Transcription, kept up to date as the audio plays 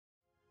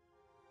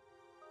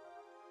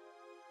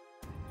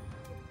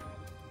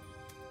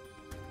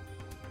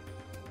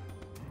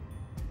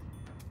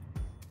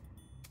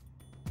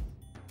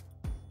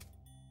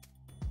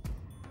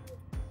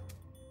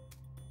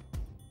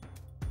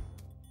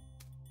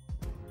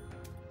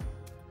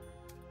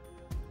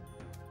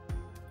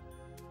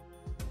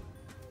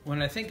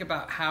When I think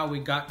about how we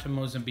got to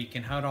Mozambique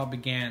and how it all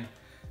began,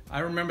 I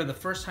remember the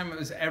first time it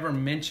was ever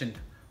mentioned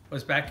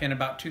was back in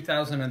about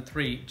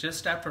 2003,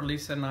 just after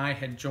Lisa and I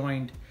had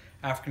joined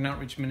African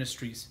Outreach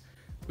Ministries.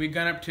 We'd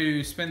gone up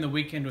to spend the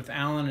weekend with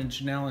Alan and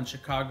Janelle in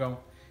Chicago.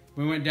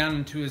 We went down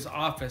into his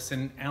office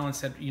and Alan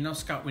said, "You know,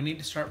 Scott, we need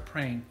to start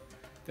praying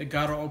that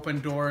God will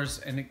open doors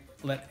and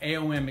let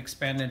AOM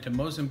expand into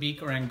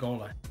Mozambique or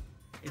Angola."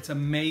 It's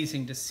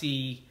amazing to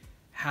see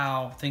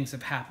how things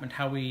have happened,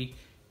 how we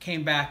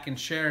came back and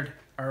shared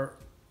about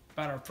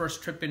our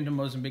first trip into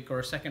Mozambique or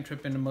our second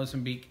trip into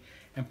Mozambique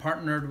and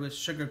partnered with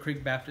Sugar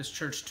Creek Baptist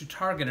Church to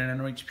target an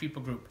unreached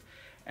people group.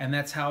 And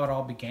that's how it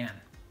all began.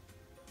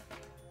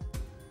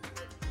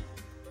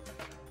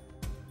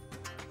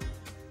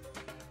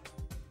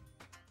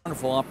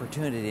 Wonderful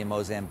opportunity in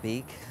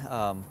Mozambique.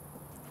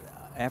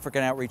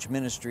 African Outreach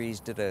Ministries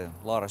did a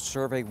lot of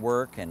survey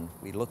work, and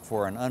we looked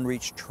for an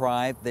unreached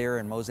tribe there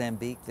in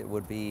Mozambique that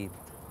would be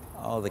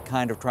the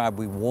kind of tribe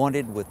we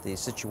wanted with the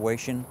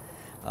situation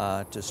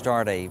to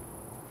start a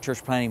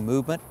church planting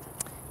movement.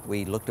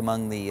 We looked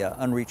among the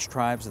unreached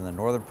tribes in the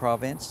northern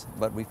province,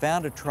 but we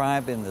found a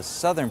tribe in the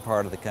southern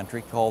part of the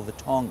country called the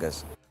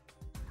Tongas.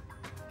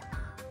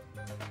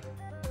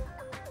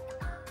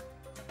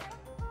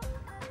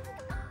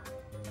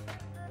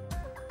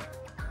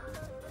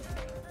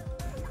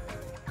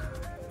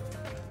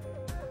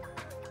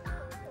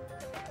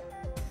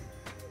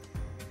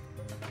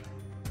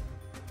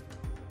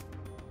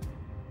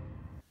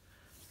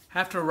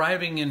 After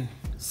arriving and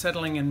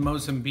settling in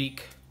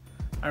Mozambique,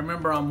 I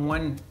remember on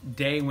one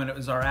day when it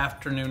was our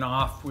afternoon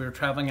off, we were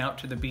traveling out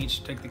to the beach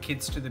to take the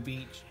kids to the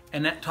beach,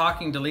 and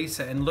talking to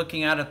Lisa and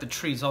looking out at the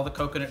trees, all the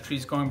coconut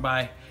trees going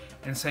by,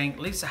 and saying,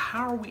 "Lisa,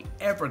 how are we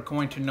ever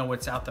going to know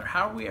what's out there?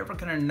 How are we ever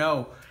going to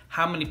know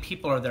how many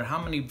people are there?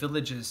 How many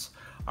villages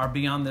are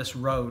beyond this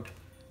road?"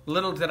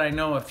 Little did I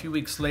know, a few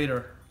weeks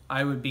later,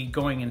 I would be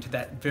going into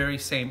that very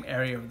same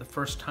area for the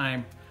first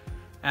time,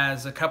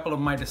 as a couple of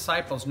my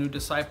disciples, new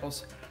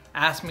disciples,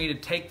 asked me to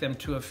take them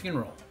to a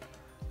funeral.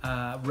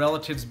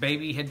 Relative's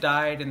baby had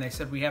died and they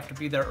said, "We have to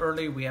be there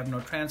early, we have no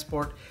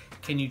transport,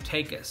 can you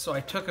take us?" So I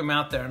took them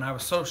out there, and I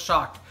was so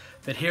shocked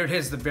that here it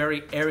is, the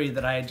very area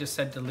that I had just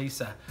said to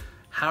Lisa,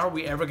 how are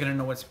we ever going to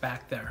know what's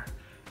back there?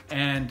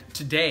 And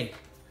today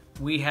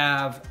we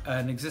have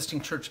an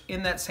existing church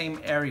in that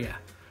same area,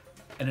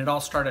 and it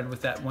all started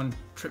with that one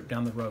trip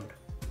down the road.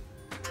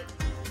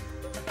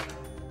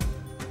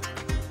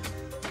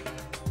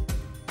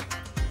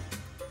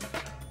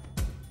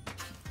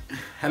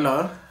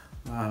 Hello,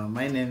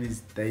 my name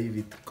is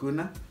David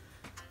Kuna.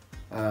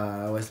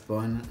 I was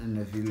born in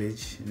a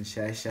village in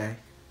Shai Shai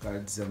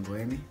called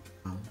Zambweni.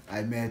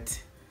 I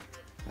met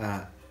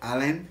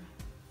Alan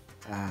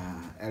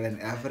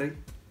Avery,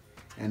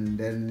 and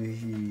then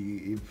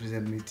he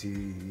presented me to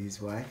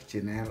his wife,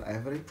 Janelle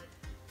Avery.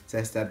 So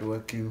I started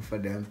working for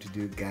them to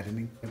do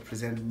gardening. He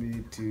presented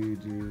me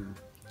to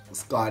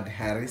Scott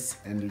Harris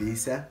and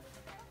Lisa.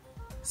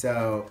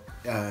 So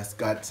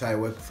so I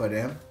worked for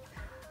them.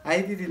 I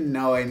didn't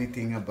know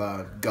anything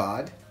about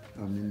God.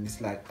 I mean,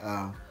 it's like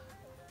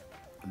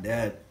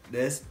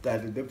they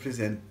started to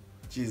present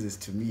Jesus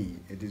to me.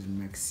 It didn't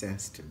make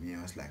sense to me.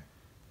 I was like,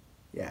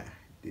 yeah,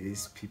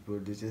 these people,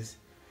 they're just,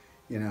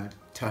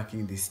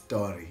 talking this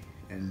story.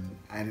 And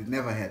I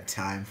never had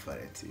time for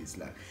it. It's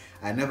like,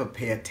 I never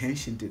pay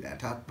attention to that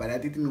talk, but I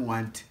didn't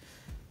want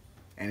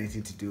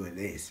anything to do with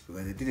this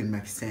because it didn't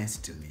make sense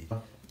to me.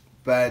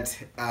 But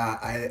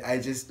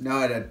I just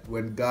know that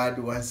when God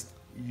wants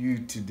you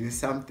to do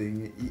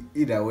something,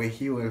 either way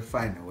he will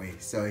find a way.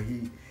 So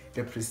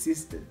they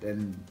persisted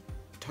and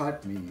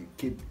taught me,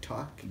 keep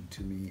talking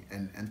to me,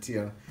 and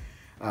until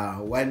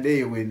one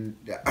day when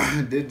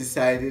they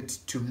decided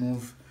to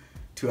move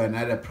to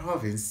another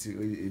province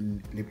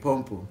in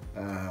Limpopo.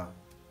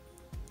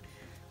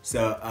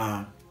 So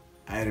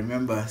I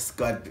remember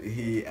Scott,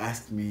 he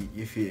asked me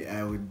if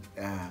I would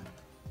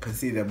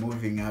consider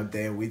moving out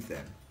there with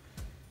them.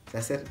 So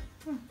I said,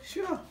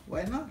 sure,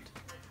 why not?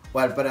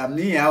 Well, but I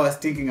was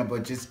thinking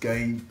about just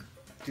going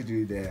to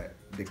do the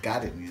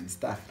gardening and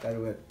stuff.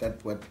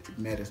 That's what it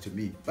matters to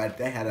me. But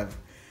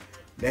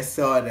they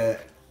saw the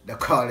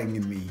calling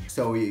in me.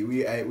 So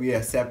we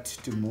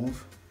accept to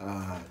move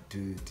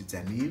to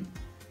Zanin.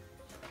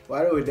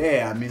 While we were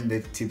there, I mean,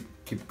 they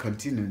keep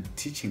continuing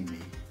teaching me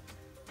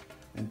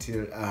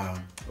until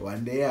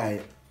one day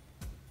I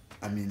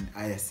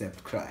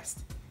accept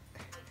Christ.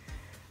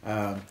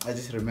 I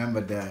just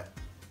remember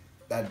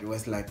that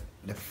was like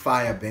the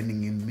fire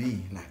burning in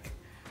me, like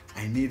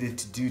I needed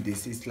to do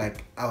this. It's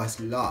like I was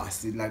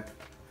lost. It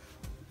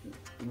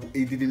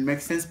didn't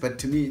make sense, but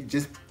to me,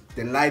 just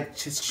the light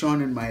just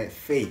shone in my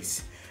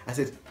face. I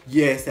said,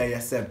 yes, I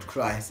accept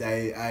Christ.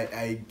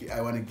 I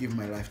want to give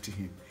my life to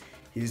him.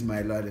 He's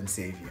my Lord and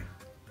Savior,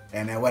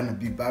 and I want to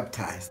be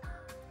baptized.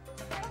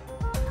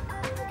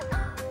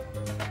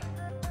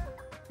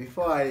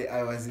 Before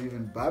I was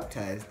even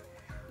baptized,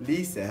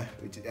 Lisa,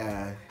 which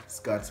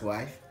Scott's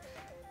wife,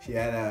 she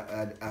had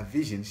a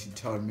vision. She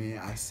told me,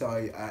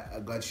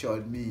 God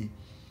showed me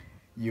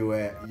you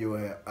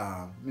were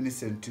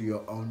ministering to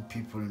your own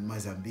people in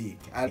Mozambique.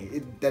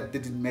 That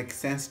didn't make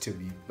sense to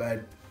me,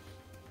 but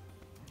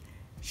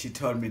she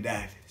told me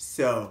that.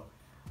 So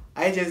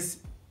I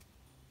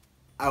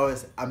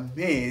was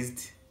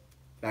amazed,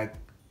 like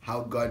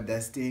how God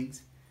does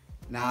things.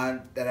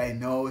 Now that I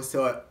know,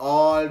 so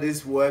all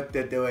this work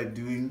that they were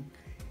doing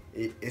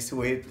is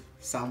worth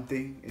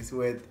something. It's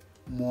worth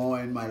more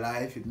in my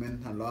life. It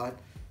meant a lot.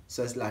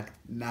 So it's like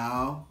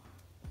now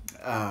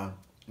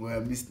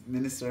we're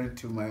ministering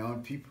to my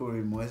own people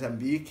in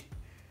Mozambique,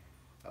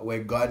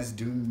 where God is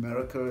doing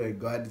miracles, where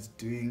God is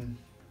doing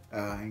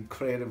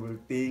incredible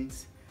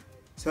things.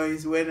 So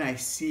it's when I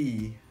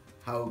see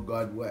how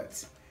God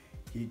works.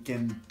 He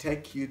can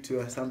take you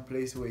to some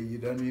place where you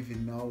don't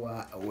even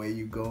know where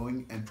you're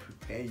going and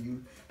prepare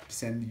you to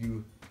send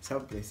you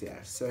someplace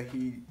else. So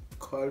he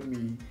called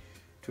me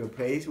to a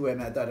place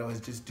when I thought I was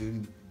just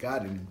doing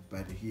gardening,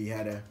 but he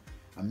had a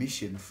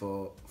mission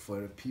for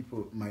the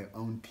people, my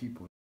own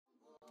people.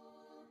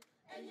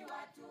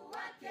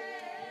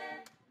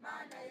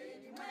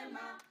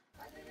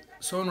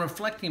 So in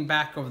reflecting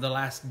back over the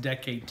last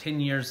decade, 10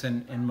 years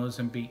in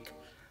Mozambique,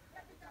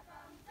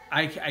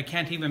 I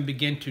can't even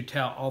begin to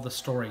tell all the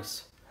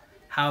stories,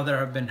 how there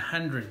have been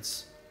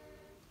hundreds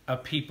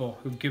of people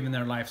who've given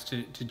their lives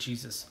to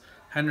Jesus,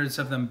 hundreds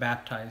of them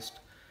baptized.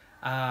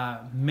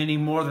 Many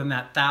more than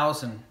that,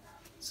 thousands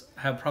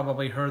have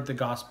probably heard the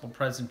gospel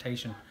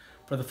presentation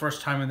for the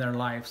first time in their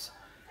lives.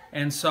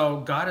 And so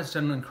God has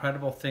done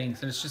incredible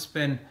things, and it's just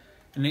been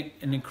an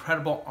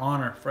incredible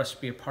honor for us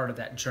to be a part of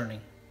that journey.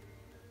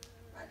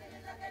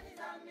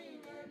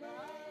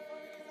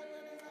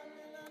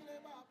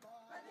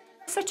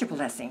 Such a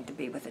blessing to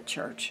be with a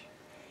church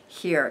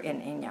here in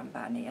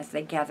Inyambane as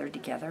they gathered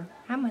together.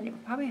 How many?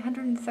 Probably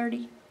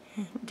 130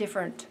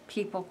 different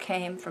people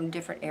came from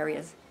different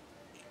areas.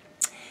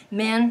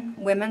 Men,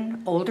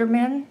 women, older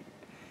men,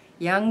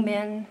 young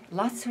men,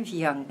 lots of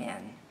young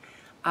men,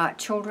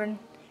 children.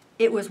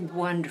 It was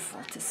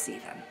wonderful to see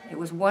them. It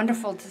was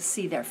wonderful to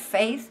see their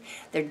faith,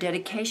 their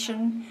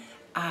dedication,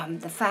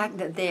 the fact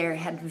that they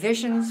had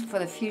visions for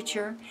the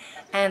future,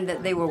 and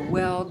that they were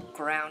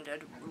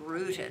well-grounded,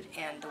 rooted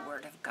in the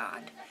Word of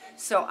God.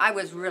 So I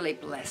was really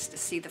blessed to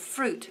see the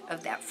fruit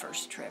of that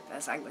first trip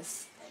as I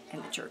was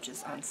in the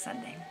churches on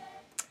Sunday.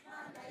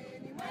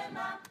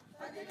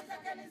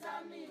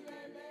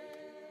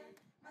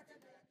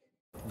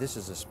 This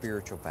is a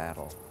spiritual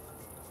battle,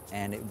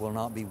 and it will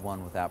not be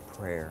won without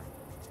prayer.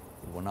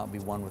 It will not be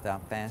won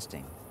without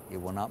fasting.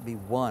 It will not be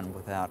won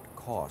without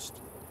cost.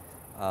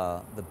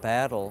 The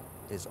battle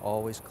is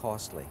always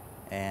costly,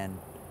 and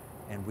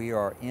we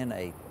are in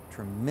a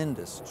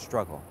tremendous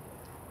struggle.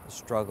 The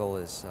struggle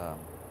is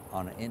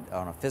on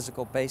a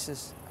physical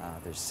basis.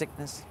 There's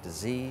sickness,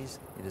 disease.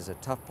 It is a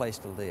tough place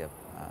to live.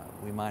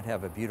 We might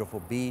have a beautiful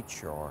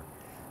beach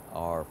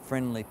or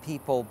friendly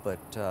people, but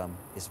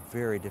it's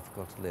very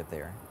difficult to live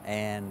there.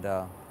 And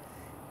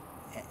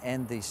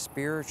the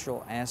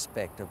spiritual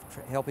aspect of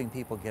helping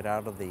people get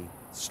out of the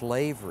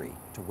slavery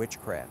to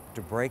witchcraft,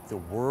 to break the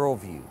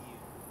worldview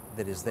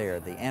that is there,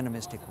 the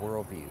animistic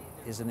worldview,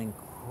 is an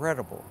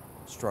incredible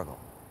struggle.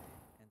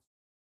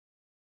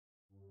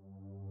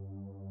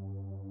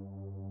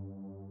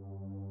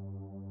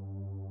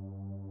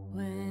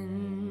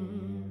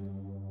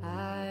 When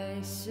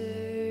I sit